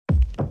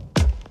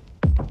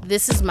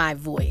This is my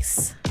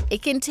voice.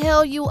 It can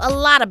tell you a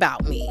lot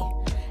about me,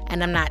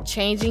 and I'm not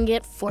changing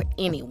it for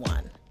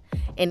anyone.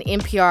 In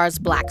NPR's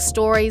Black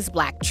Stories,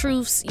 Black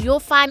Truths, you'll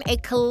find a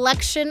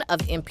collection of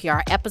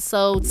NPR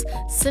episodes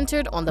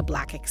centered on the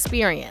Black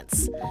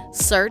experience.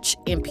 Search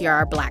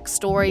NPR Black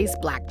Stories,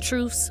 Black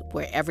Truths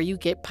wherever you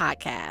get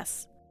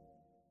podcasts.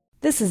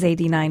 This is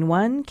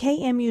 89.1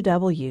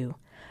 KMUW.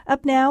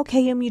 Up now,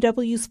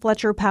 KMUW's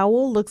Fletcher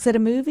Powell looks at a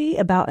movie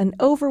about an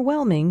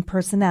overwhelming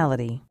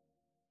personality.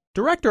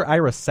 Director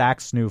Ira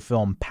Sachs' new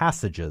film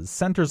Passages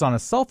centers on a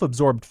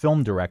self-absorbed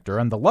film director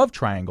and the love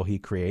triangle he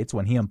creates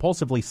when he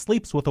impulsively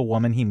sleeps with a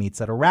woman he meets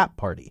at a rap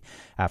party,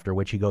 after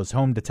which he goes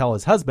home to tell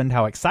his husband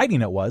how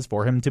exciting it was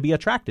for him to be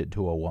attracted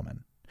to a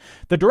woman.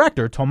 The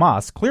director,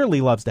 Tomas,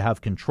 clearly loves to have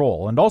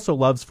control and also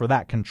loves for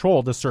that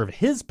control to serve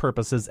his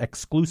purposes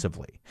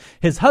exclusively.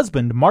 His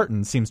husband,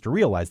 Martin, seems to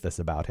realize this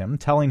about him,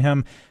 telling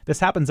him, "This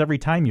happens every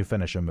time you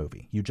finish a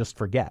movie. You just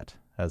forget,"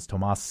 as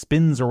Tomas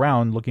spins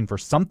around looking for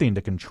something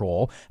to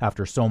control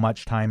after so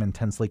much time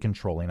intensely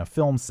controlling a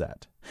film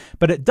set.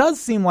 But it does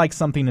seem like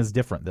something is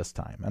different this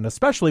time, and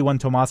especially when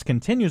Tomas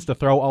continues to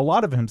throw a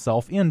lot of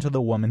himself into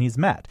the woman he's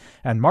met,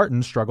 and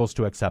Martin struggles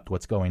to accept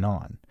what's going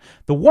on.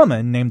 The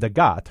woman, named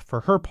Agathe,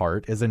 for her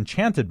part, is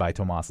enchanted by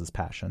Tomas's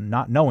passion,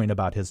 not knowing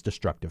about his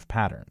destructive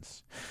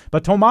patterns.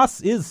 But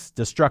Tomas is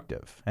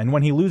destructive, and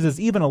when he loses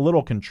even a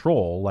little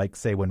control, like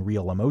say when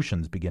real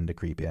emotions begin to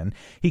creep in,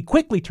 he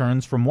quickly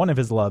turns from one of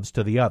his loves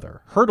to the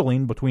other,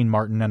 hurtling between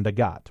Martin and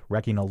Agathe,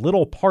 wrecking a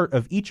little part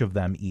of each of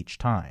them each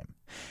time.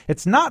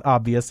 It's not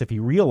obvious if he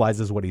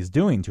realizes what he's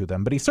doing to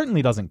them, but he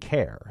certainly doesn't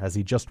care, as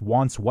he just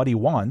wants what he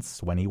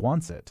wants when he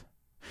wants it.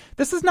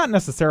 This is not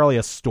necessarily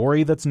a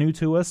story that's new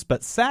to us,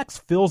 but Sachs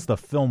fills the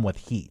film with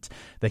heat.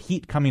 The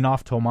heat coming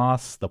off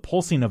Tomas, the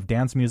pulsing of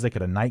dance music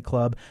at a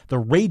nightclub, the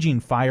raging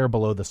fire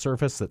below the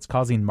surface that's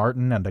causing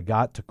Martin and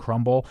Agathe to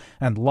crumble,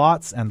 and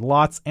lots and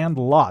lots and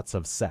lots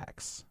of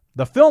sex.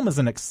 The film is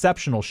an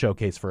exceptional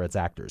showcase for its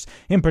actors.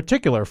 In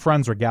particular,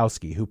 Franz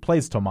Rogowski, who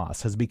plays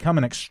Tomas, has become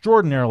an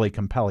extraordinarily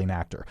compelling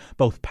actor,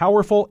 both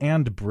powerful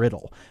and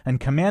brittle, and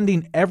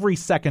commanding every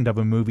second of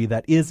a movie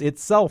that is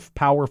itself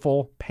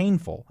powerful,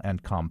 painful,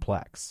 and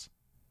complex.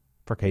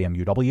 For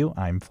KMUW,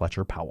 I'm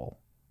Fletcher Powell.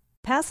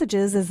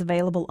 Passages is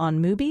available on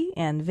Mubi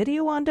and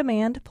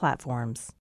video-on-demand platforms.